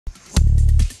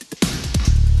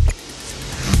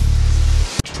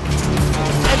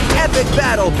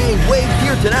battle being waged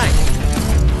here tonight.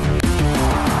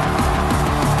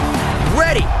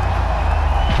 Ready,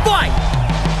 fight!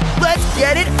 Let's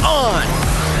get it on!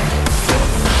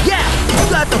 Yeah, you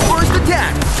got the first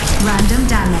attack! Random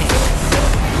damage.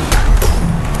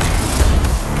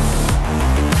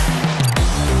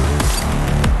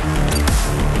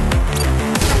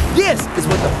 This is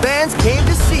what the fans came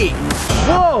to see.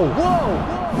 Whoa, whoa!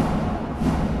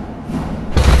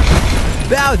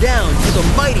 Bow down to the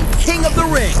mighty king of the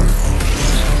ring.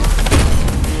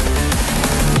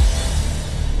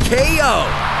 KO.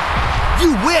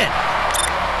 You win.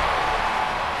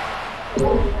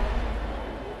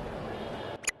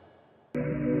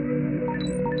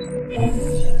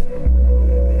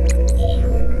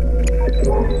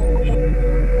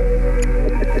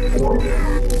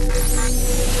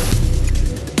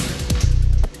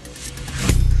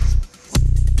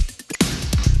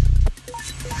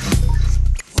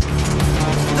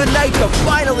 The night to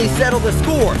finally settle the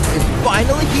score is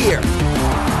finally here.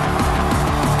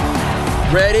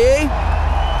 Ready?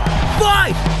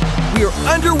 Fight! We are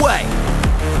underway.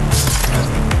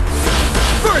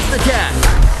 First attack.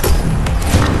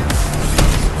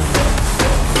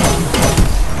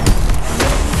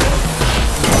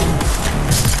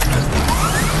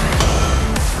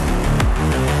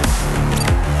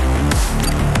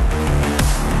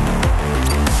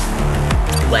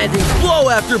 Landing blow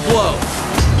after blow.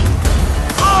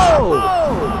 Oh!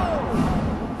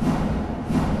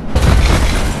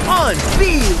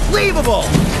 Unbelievable!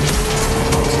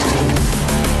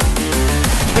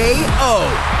 KO.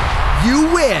 You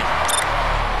win.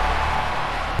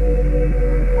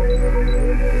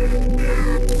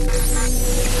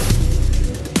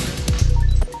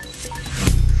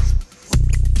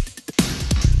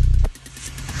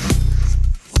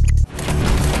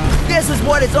 This is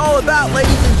what it's all about,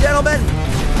 ladies and gentlemen.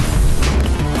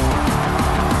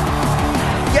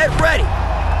 Get ready.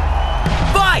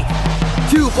 Fight!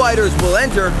 2 fighters will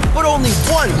enter, but only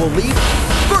 1 will leave.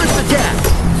 First attack.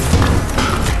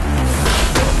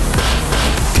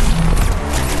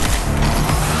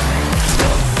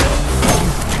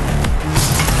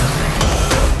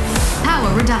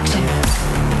 Power reduction.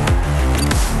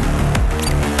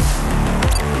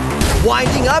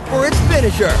 Winding up for its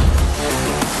finisher.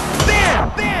 Bam!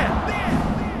 Bam!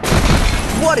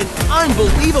 Bam! What an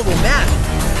unbelievable match.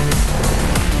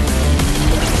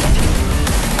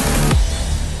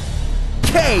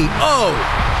 KO!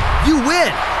 You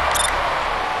win!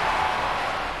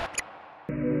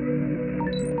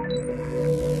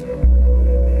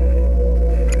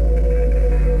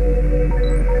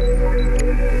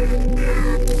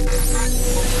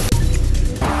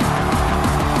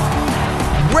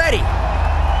 Ready!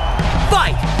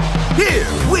 Fight! Here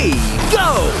we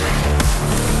go!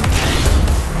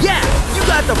 Yeah! You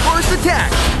got the first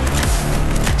attack!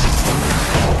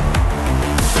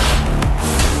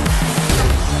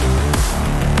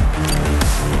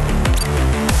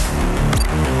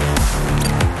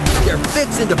 They're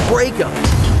fixing to break him.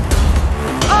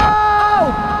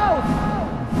 Oh!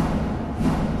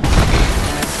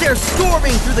 They're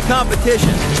storming through the competition.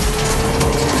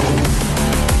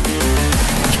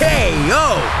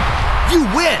 KO! You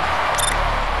win!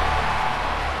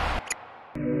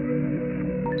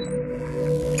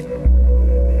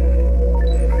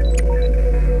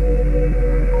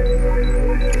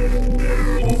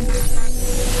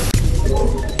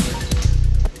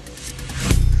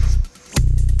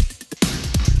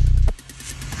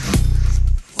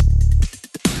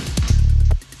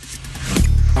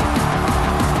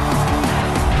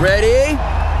 Ready?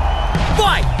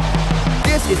 Fight!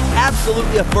 This is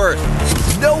absolutely a first.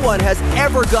 No one has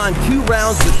ever gone 2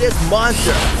 rounds with this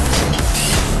monster.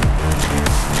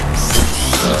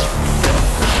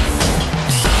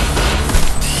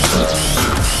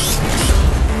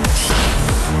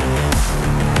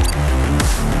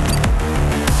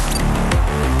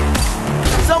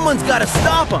 Someone's got to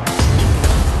stop him.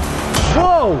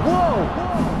 Whoa! Whoa!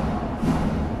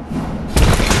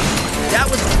 That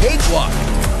was a cakewalk.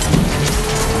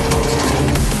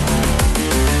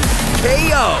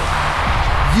 KO.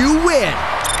 You win.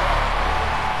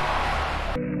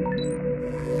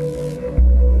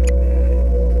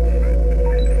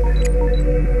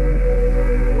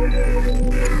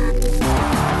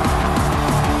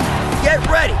 Get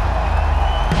ready.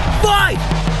 Fight!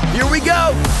 Here we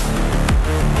go.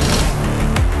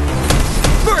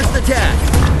 First attack.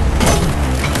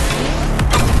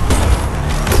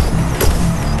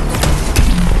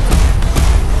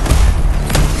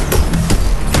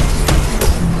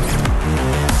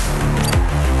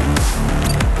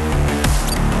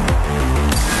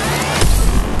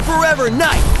 Forever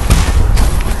Night.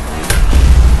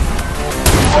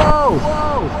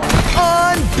 Whoa!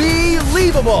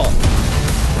 Unbelievable!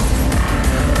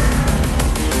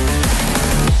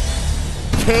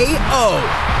 KO!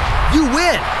 You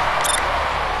win!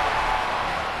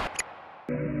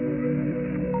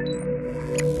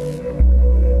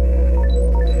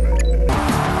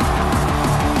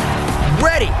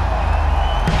 Ready!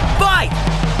 Fight!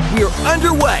 We're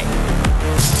underway!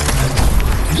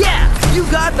 Yeah! You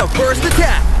got the first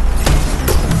attack!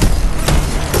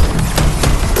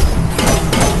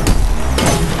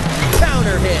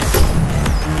 Counter hit!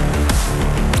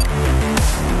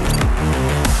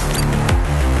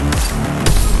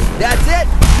 That's it!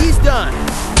 He's done!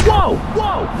 Whoa!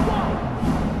 Whoa!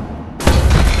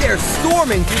 They're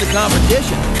storming through the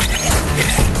competition!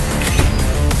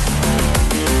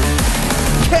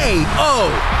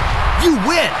 KO! You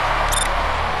win!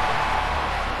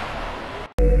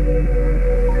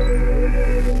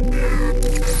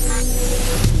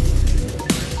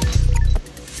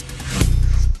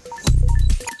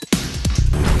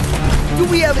 Do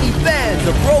we have any fans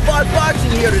of robot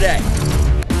boxing here today?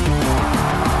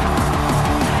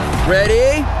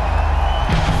 Ready?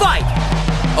 Fight!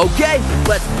 Okay,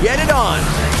 let's get it on!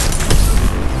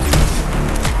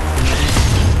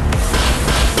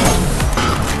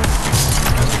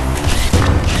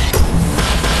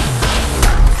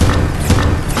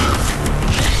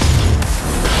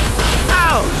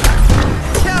 Ouch!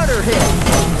 Counter hit!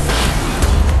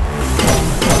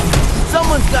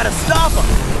 Someone's gotta stop him!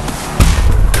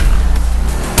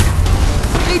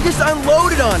 They just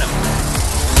unloaded on him!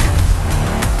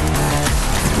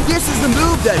 This is the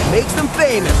move that makes them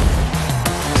famous.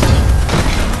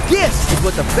 This is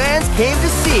what the fans came to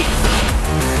see.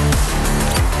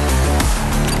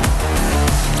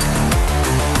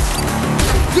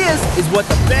 This is what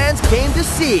the fans came to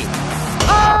see.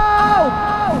 Oh!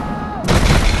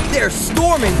 They're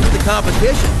storming through the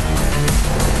competition.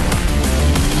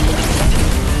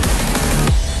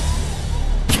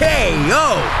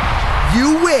 KO!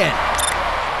 You win!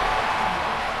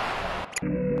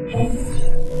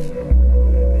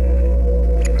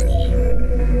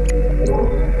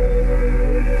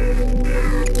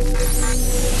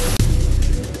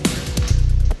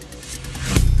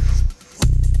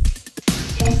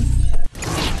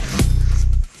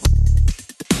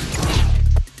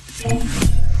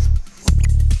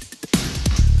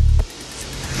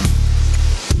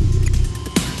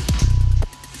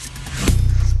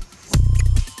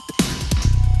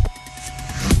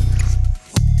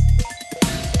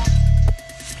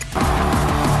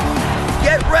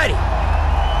 Ready!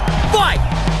 Fight!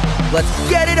 Let's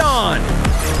get it on!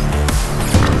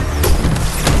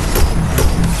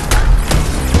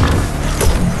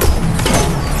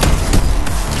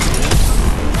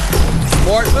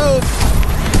 Smart move!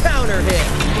 Counter hit!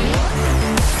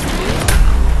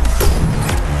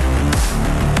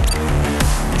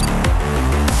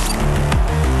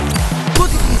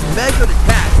 Look at these measured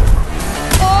attacks!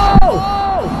 Oh!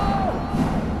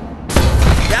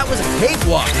 That was a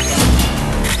cakewalk!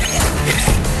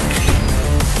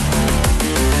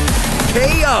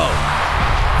 KO!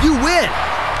 You win!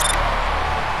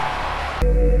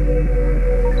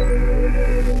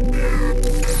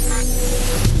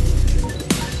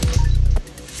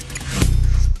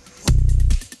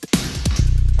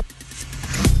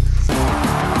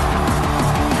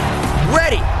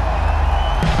 Ready!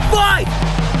 Fight!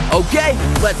 Okay,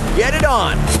 let's get it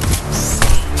on!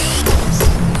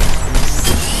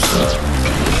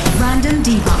 Random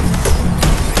debuff.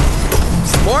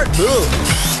 Smart move!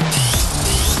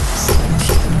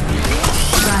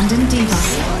 Random debuff.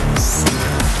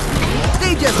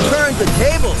 They just turned the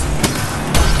tables!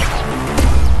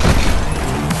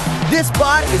 This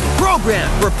bot is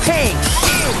programmed for pain!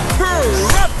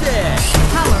 Corrupted!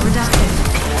 Power reductive.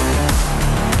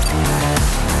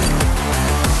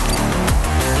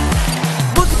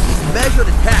 Look at these measured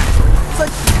attacks! It's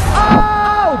like,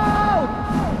 oh!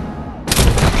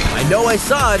 I know I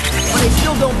saw it, but I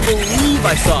still don't believe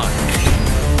I saw it.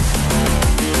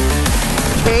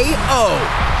 KO!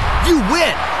 You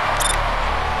win!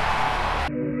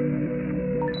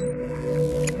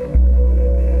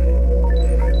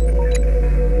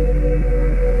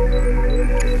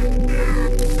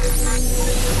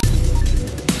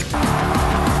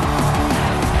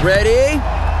 Ready?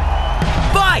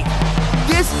 Fight!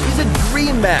 This is a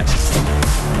dream match!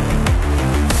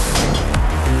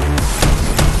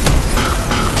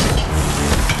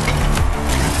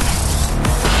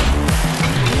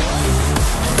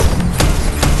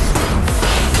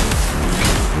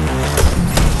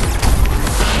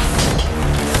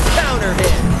 Counter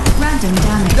hit! Random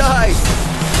damage. Nice!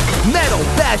 Metal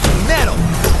bashing metal!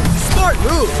 Smart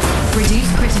move! Reduce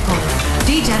critical.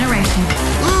 Degeneration.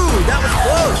 Ooh, that was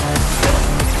close!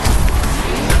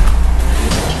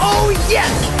 Oh,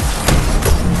 yes!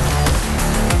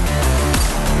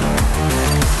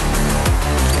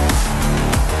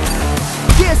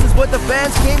 This is what the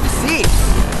fans came to see.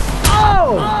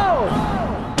 Oh!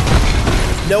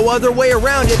 No other way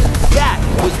around it. That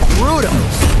was brutal.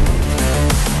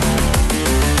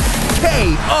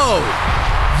 KO!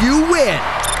 You win!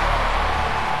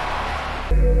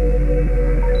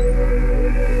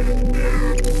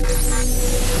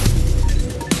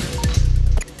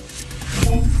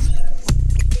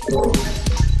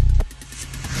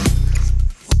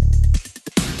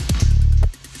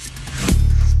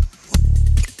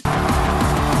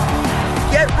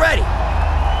 Get ready!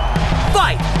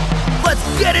 Fight!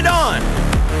 Let's get it on!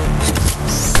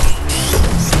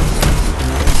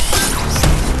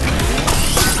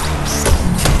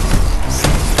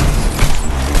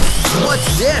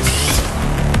 What's this?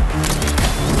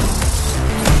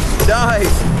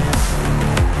 Nice!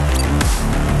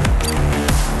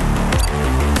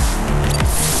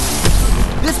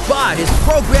 This bot is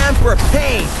programmed for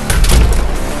pain!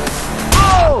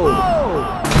 Oh!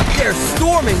 They're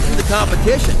storming through the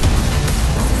competition!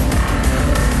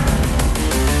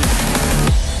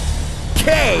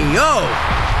 KO!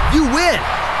 You win!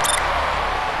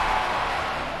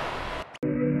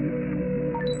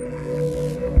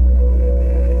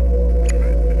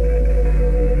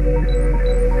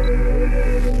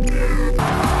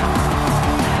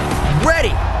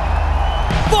 Ready!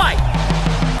 Fight!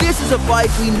 This is a fight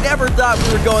we never thought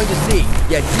we were going to see,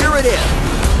 yet here it is.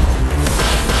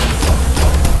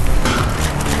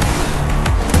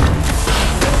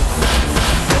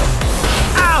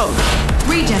 Ouch!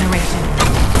 Regeneration.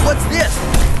 What's this?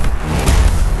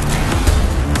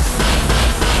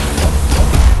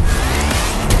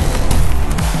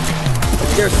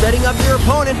 They're setting up your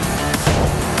opponent.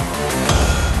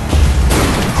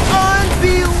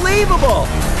 Unbelievable!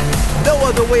 No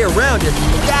other way around it.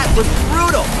 That was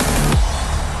brutal.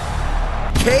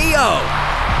 KO.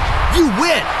 You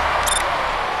win.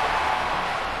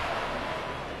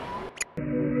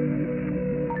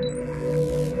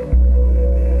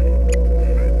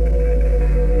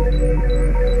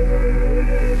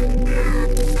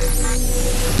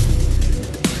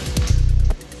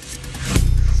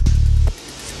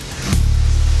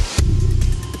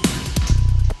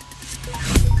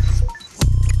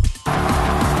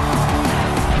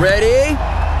 Ready?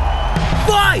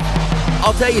 Fight!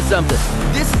 I'll tell you something.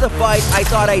 This is a fight I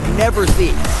thought I'd never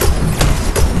see.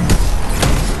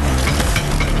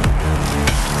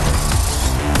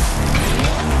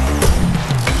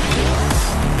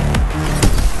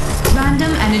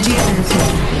 Random energy ability.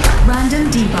 Random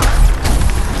debuff.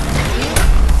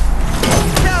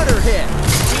 Counter hit.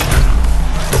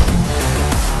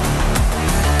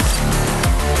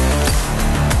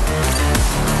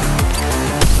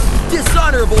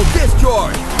 Dishonorable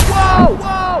discharge! Whoa!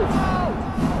 Whoa!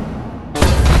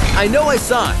 I know I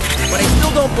saw it, but I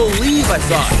still don't believe I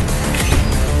saw it.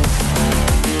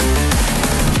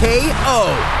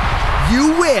 KO!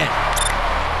 You win!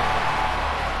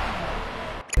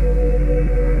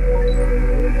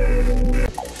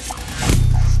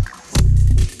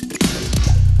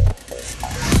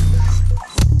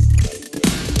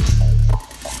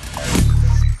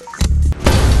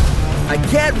 I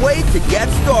can't wait to get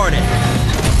started.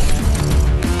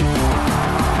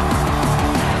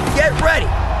 Get ready.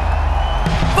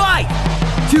 Fight!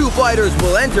 2 fighters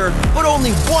will enter, but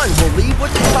only one will leave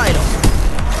with the title.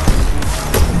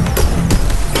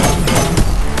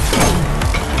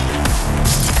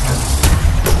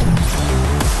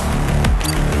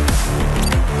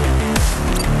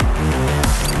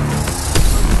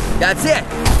 That's it.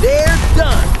 They're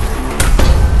done.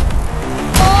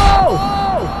 Oh!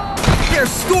 They're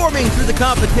storming through the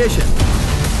competition.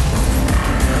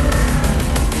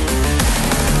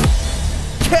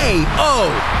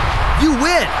 KO! You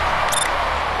win!